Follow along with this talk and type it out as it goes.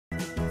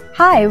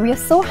Hi, we are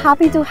so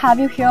happy to have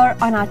you here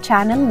on our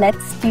channel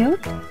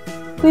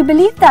LetsTute. We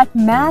believe that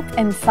math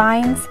and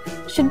science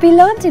should be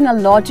learnt in a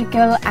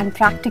logical and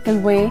practical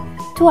way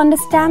to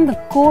understand the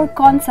core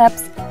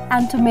concepts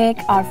and to make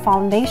our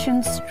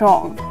foundations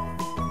strong.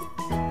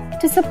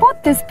 To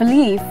support this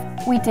belief,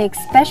 we take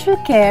special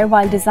care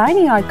while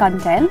designing our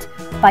content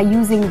by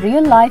using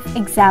real-life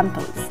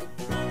examples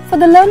for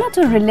the learner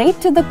to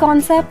relate to the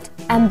concept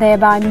and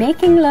thereby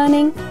making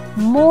learning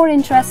more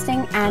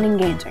interesting and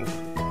engaging.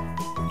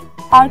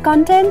 Our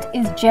content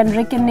is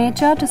generic in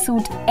nature to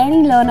suit any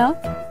learner,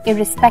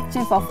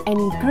 irrespective of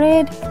any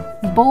grade,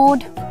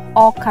 board,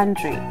 or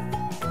country.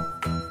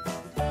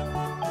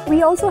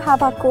 We also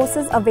have our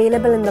courses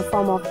available in the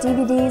form of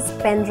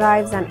DVDs, pen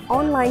drives, and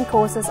online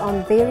courses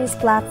on various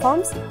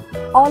platforms.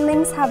 All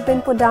links have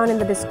been put down in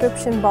the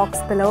description box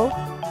below.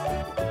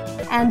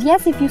 And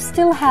yes, if you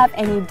still have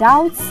any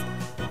doubts,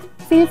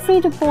 feel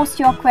free to post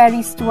your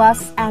queries to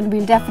us and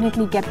we'll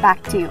definitely get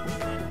back to you.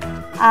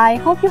 I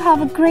hope you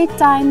have a great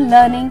time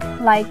learning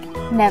like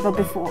never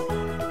before.